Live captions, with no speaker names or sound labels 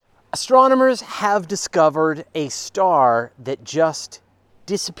Astronomers have discovered a star that just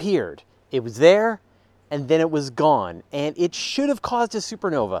disappeared. It was there, and then it was gone. And it should have caused a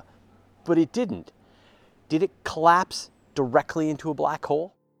supernova, but it didn't. Did it collapse directly into a black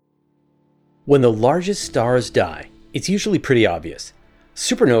hole? When the largest stars die, it's usually pretty obvious.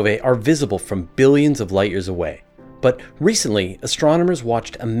 Supernovae are visible from billions of light years away. But recently, astronomers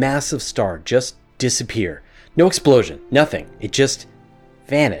watched a massive star just disappear. No explosion, nothing. It just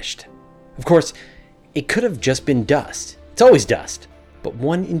vanished. Of course, it could have just been dust. It's always dust. But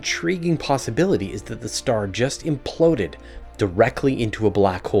one intriguing possibility is that the star just imploded directly into a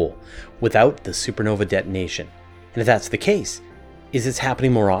black hole without the supernova detonation. And if that's the case, is this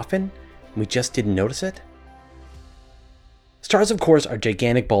happening more often and we just didn't notice it? Stars, of course, are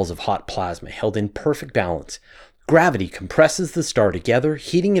gigantic balls of hot plasma held in perfect balance. Gravity compresses the star together,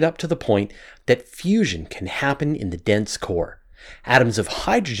 heating it up to the point that fusion can happen in the dense core. Atoms of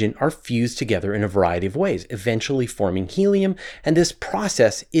hydrogen are fused together in a variety of ways, eventually forming helium, and this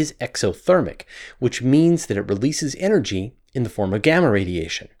process is exothermic, which means that it releases energy in the form of gamma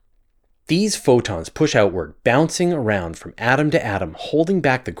radiation. These photons push outward, bouncing around from atom to atom, holding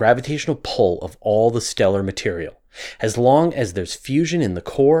back the gravitational pull of all the stellar material. As long as there's fusion in the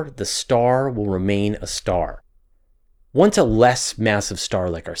core, the star will remain a star. Once a less massive star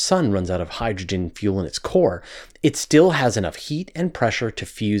like our Sun runs out of hydrogen fuel in its core, it still has enough heat and pressure to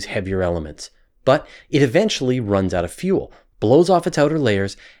fuse heavier elements. But it eventually runs out of fuel, blows off its outer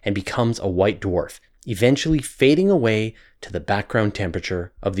layers, and becomes a white dwarf, eventually fading away to the background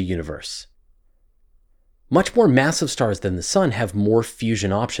temperature of the universe. Much more massive stars than the Sun have more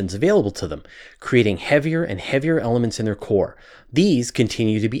fusion options available to them, creating heavier and heavier elements in their core. These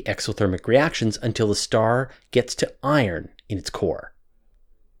continue to be exothermic reactions until the star gets to iron in its core.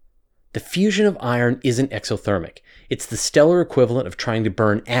 The fusion of iron isn't exothermic. It's the stellar equivalent of trying to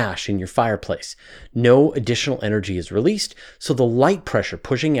burn ash in your fireplace. No additional energy is released, so the light pressure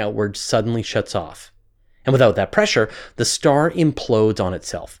pushing outward suddenly shuts off. And without that pressure, the star implodes on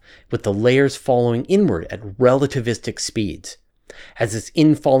itself, with the layers following inward at relativistic speeds. As this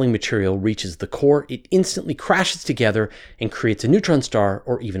infalling material reaches the core, it instantly crashes together and creates a neutron star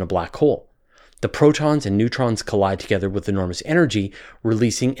or even a black hole. The protons and neutrons collide together with enormous energy,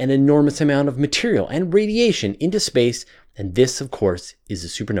 releasing an enormous amount of material and radiation into space, and this, of course, is a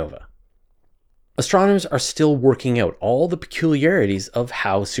supernova. Astronomers are still working out all the peculiarities of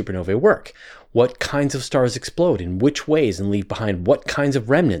how supernovae work, what kinds of stars explode in which ways and leave behind what kinds of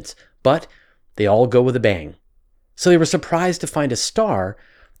remnants, but they all go with a bang. So they were surprised to find a star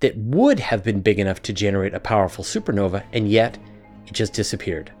that would have been big enough to generate a powerful supernova, and yet it just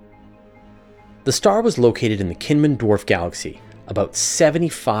disappeared. The star was located in the Kinman Dwarf Galaxy, about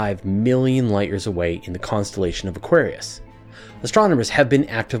 75 million light-years away in the constellation of Aquarius. Astronomers have been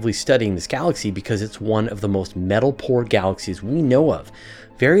actively studying this galaxy because it's one of the most metal-poor galaxies we know of,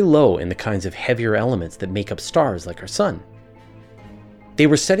 very low in the kinds of heavier elements that make up stars like our Sun. They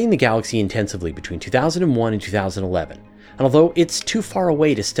were studying the galaxy intensively between 2001 and 2011, and although it's too far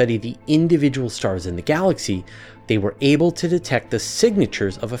away to study the individual stars in the galaxy, they were able to detect the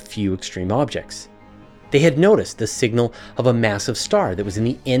signatures of a few extreme objects. They had noticed the signal of a massive star that was in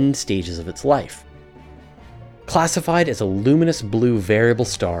the end stages of its life. Classified as a luminous blue variable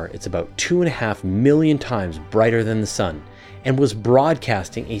star, it's about 2.5 million times brighter than the Sun, and was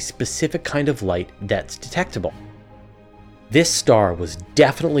broadcasting a specific kind of light that's detectable. This star was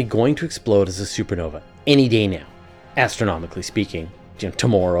definitely going to explode as a supernova any day now, astronomically speaking,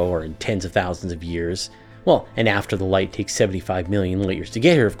 tomorrow or in tens of thousands of years. Well, and after the light takes 75 million light years to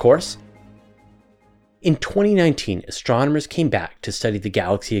get here, of course. In 2019, astronomers came back to study the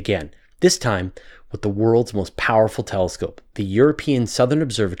galaxy again, this time with the world's most powerful telescope, the European Southern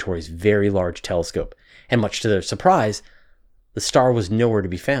Observatory's Very Large Telescope, and much to their surprise, the star was nowhere to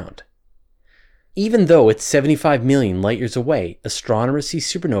be found. Even though it's 75 million light-years away, astronomers see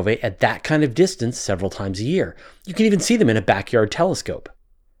supernovae at that kind of distance several times a year. You can even see them in a backyard telescope.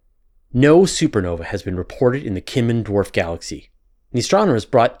 No supernova has been reported in the Kinman Dwarf Galaxy. The astronomers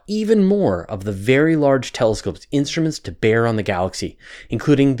brought even more of the Very Large Telescope's instruments to bear on the galaxy,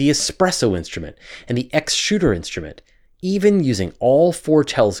 including the Espresso instrument and the X-Shooter instrument. Even using all 4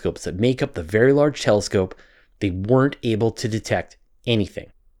 telescopes that make up the Very Large Telescope, they weren't able to detect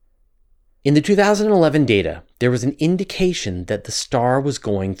anything. In the 2011 data, there was an indication that the star was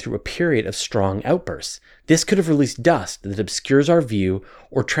going through a period of strong outbursts. This could have released dust that obscures our view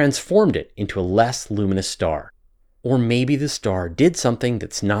or transformed it into a less luminous star. Or maybe the star did something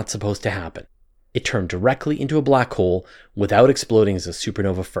that's not supposed to happen. It turned directly into a black hole without exploding as a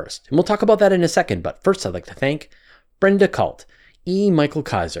supernova first. And we'll talk about that in a second, but first I'd like to thank Brenda Kalt, E. Michael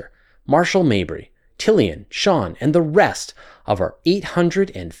Kaiser, Marshall Mabry, Tillian, Sean, and the rest of our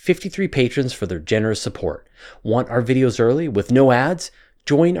 853 patrons for their generous support. Want our videos early with no ads?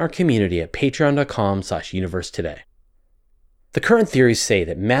 Join our community at patreon.com/universetoday. The current theories say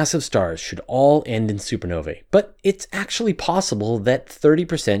that massive stars should all end in supernovae, but it's actually possible that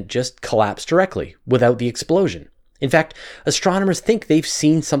 30% just collapse directly without the explosion. In fact, astronomers think they've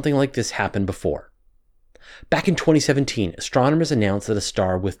seen something like this happen before. Back in 2017, astronomers announced that a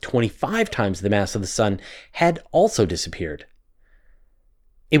star with 25 times the mass of the Sun had also disappeared.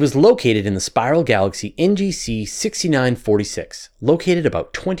 It was located in the spiral galaxy NGC 6946, located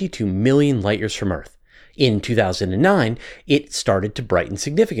about 22 million light-years from Earth. In 2009, it started to brighten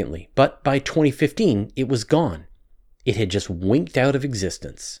significantly, but by 2015, it was gone. It had just winked out of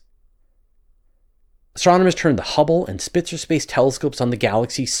existence. Astronomers turned the Hubble and Spitzer space telescopes on the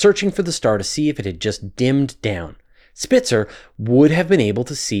galaxy, searching for the star to see if it had just dimmed down. Spitzer would have been able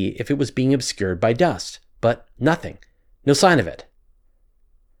to see if it was being obscured by dust, but nothing. No sign of it.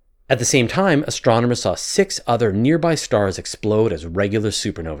 At the same time, astronomers saw 6 other nearby stars explode as regular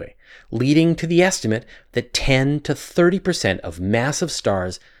supernovae, leading to the estimate that 10 to 30% of massive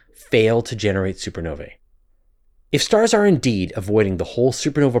stars fail to generate supernovae. If stars are indeed avoiding the whole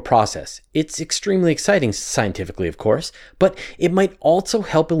supernova process, it's extremely exciting scientifically, of course, but it might also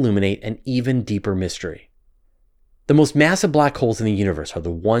help illuminate an even deeper mystery. The most massive black holes in the universe are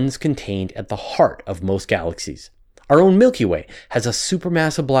the ones contained at the heart of most galaxies. Our own Milky Way has a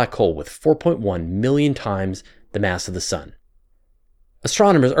supermassive black hole with 4.1 million times the mass of the Sun.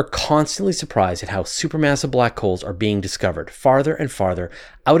 Astronomers are constantly surprised at how supermassive black holes are being discovered farther and farther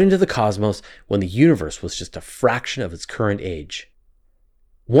out into the cosmos when the universe was just a fraction of its current age.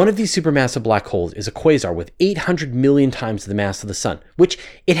 One of these supermassive black holes is a quasar with 800 million times the mass of the Sun, which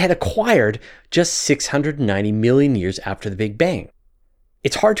it had acquired just 690 million years after the Big Bang.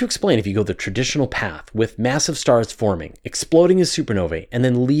 It's hard to explain if you go the traditional path, with massive stars forming, exploding as supernovae, and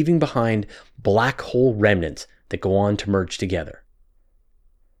then leaving behind black hole remnants that go on to merge together.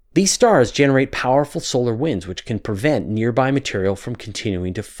 These stars generate powerful solar winds which can prevent nearby material from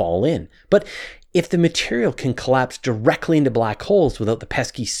continuing to fall in. But if the material can collapse directly into black holes without the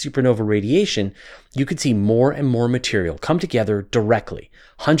pesky supernova radiation, you could see more and more material come together directly,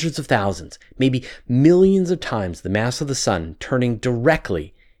 hundreds of thousands, maybe millions of times the mass of the Sun, turning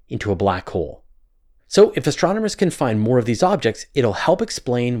directly into a black hole. So if astronomers can find more of these objects, it'll help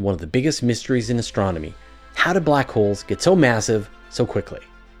explain one of the biggest mysteries in astronomy. How did black holes get so massive so quickly?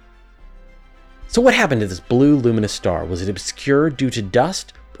 So what happened to this blue luminous star? Was it obscured due to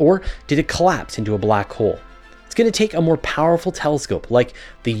dust, or did it collapse into a black hole? It's going to take a more powerful telescope, like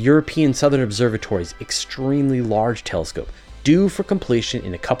the European Southern Observatory's extremely large telescope, due for completion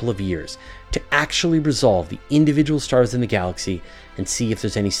in a couple of years, to actually resolve the individual stars in the galaxy and see if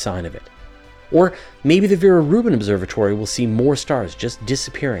there's any sign of it. Or maybe the Vera Rubin Observatory will see more stars just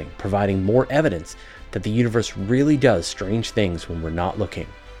disappearing, providing more evidence that the universe really does strange things when we're not looking.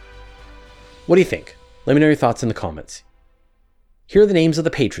 What do you think? Let me know your thoughts in the comments. Here are the names of the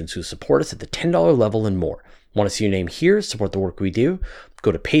patrons who support us at the $10 level and more. Want to see your name here, support the work we do?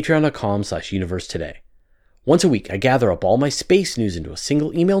 Go to patreon.com/universetoday. Once a week, I gather up all my space news into a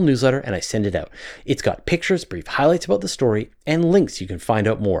single email newsletter and I send it out. It's got pictures, brief highlights about the story, and links you can find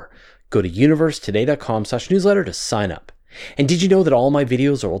out more. Go to universetoday.com/newsletter to sign up. And did you know that all my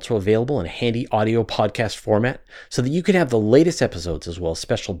videos are also available in a handy audio podcast format so that you can have the latest episodes as well as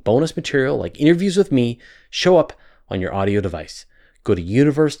special bonus material like interviews with me show up on your audio device? Go to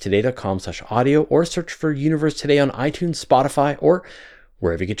universetoday.com/audio or search for Universe Today on iTunes, Spotify, or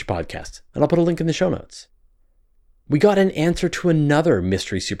wherever you get your podcasts. And I'll put a link in the show notes. We got an answer to another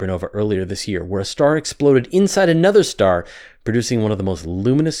mystery supernova earlier this year where a star exploded inside another star, producing one of the most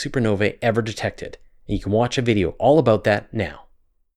luminous supernovae ever detected. And you can watch a video all about that now.